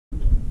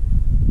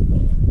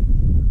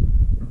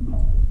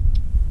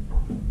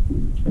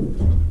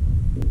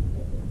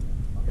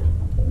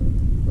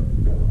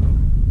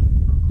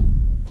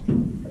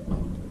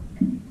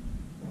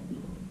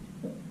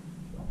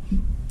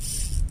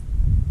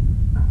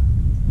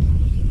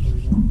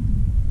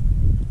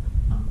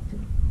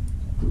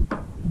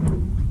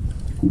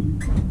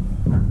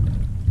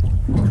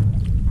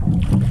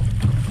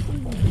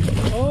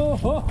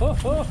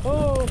Yeah,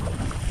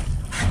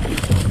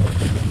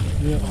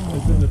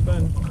 it's in the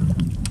bin.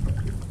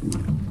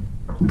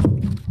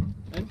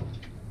 And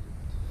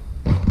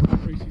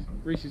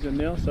Reese's in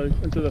now, so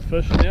into the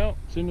fish now,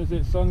 as soon as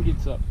that sun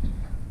gets up.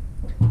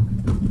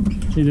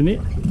 See the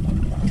net?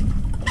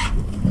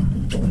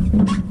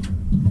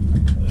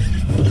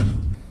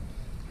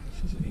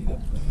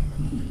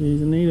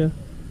 She's an eater.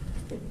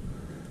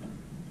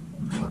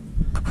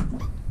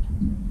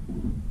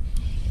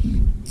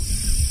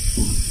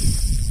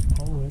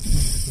 Oh, that's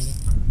not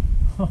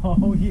good.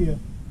 Oh yeah.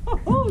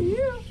 Oh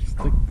yeah.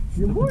 Stick.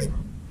 Yeah, boy.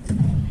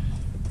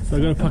 So I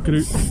got a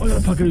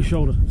puckaroo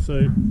shoulder.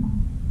 So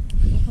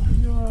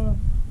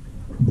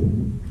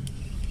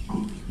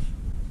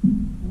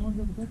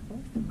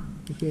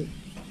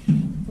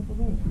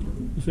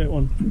what's that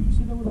one? You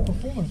said that was a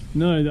performance.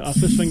 No, our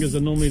fish fingers are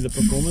normally the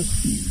performers.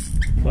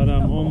 But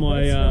on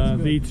my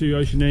V2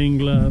 Ocean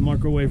Angler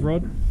microwave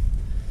rod.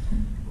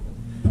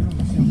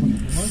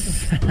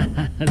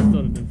 It's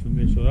not an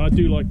infomercial. I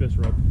do like this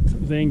rod.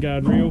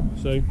 Vanguard reel,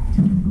 so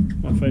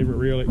my favourite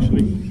reel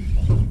actually.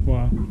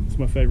 Wow, it's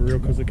my favourite reel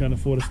because I can't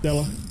afford a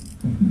Stella.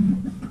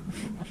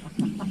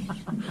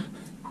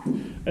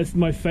 It's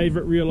my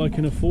favourite reel I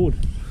can afford.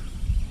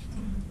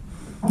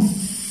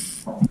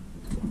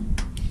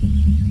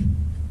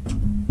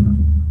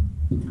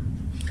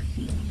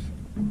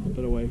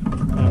 Put away.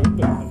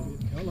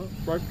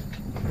 Broke.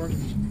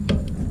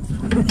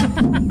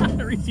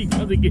 Reese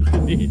doesn't get the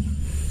net.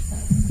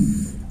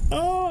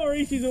 Oh,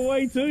 Reese's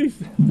away too.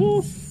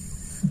 Oh.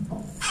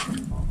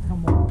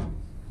 Come on.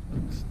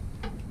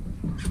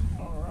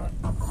 Alright.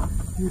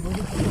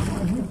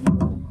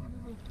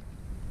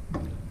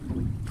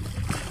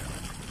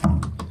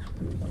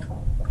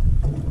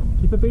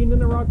 Keep a bean in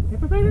the rod.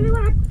 Keep a bean in the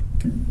rod.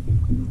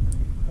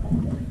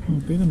 Oh,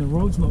 bean in the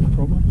rod's not the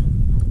problem.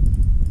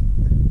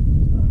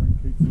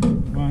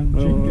 One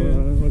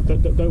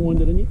chicken. Don't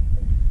wind it in yet.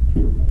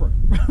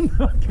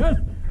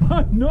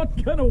 I'm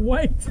not gonna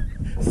wait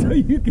so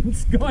you can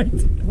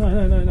skate.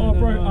 No. Oh,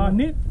 bro, no.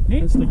 net.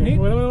 Wait,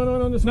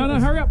 No,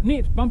 hurry up,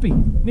 net, bumpy,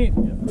 net.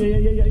 Yeah.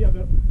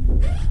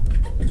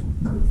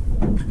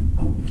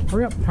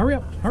 Hurry up.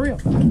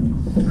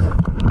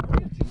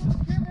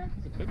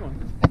 Big one.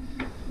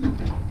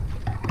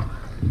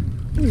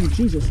 Oh,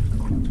 Jesus.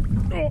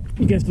 Oh,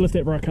 you have to lift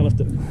that, bro. I can't lift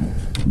it.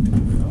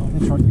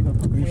 That's right, you gotta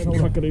put your shoulder.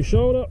 Puckaroo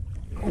shoulder.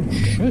 Oh,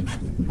 shit.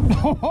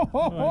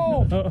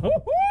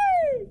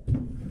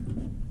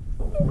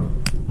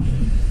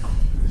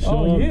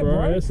 Oh, yeah,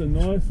 bro. That's a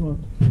nice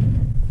one.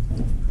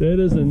 That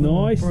is a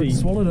nicey.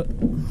 Swallowed it.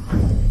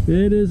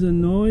 That is a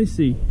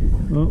nicey.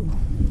 Oh.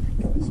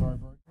 Sorry,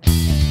 bro.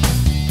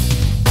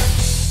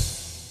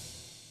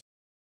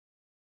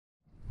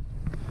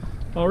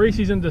 Oh,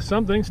 Reese's into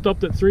something.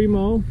 Stopped at 3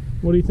 mile.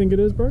 What do you think it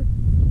is, bro? I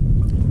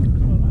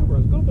don't know, bro.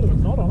 It's got a bit of a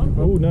knot on it.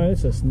 Oh no,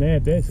 that's a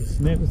snap. That's a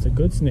snap. That's a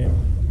good snap.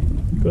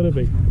 Gotta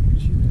be.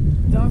 She's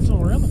dancing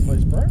all around the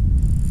place, bro.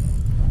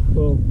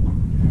 Well,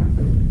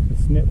 a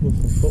snap with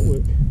some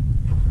footwork.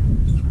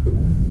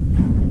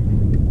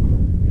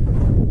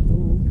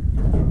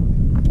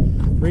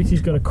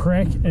 Reese's got a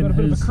crack in Got a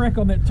bit his of a crack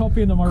on that top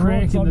end of my rod.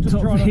 crack So in the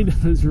top end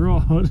of his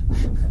rod.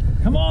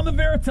 Come on, the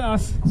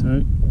Veritas.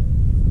 So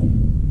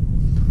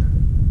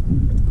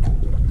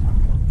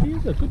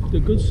he's a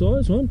good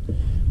size one.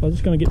 I was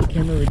just going to get the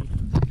camera ready.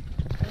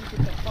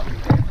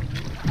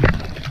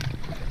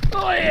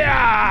 Oh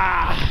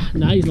yeah!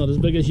 No, he's not as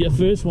big as your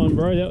first one,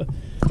 bro.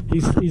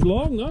 He's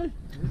long though.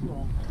 He's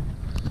long.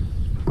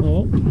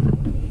 Oh,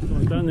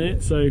 I've done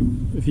that. So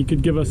if you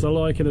could give us a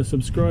like and a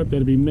subscribe,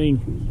 that'd be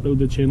mean. Build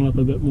the channel up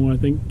a bit more, I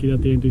think. Get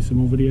out there and do some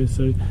more videos.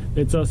 So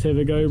that's us. Have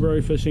a go,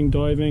 bro. Fishing,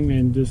 diving,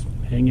 and just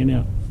hanging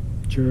out.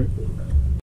 Cheer it.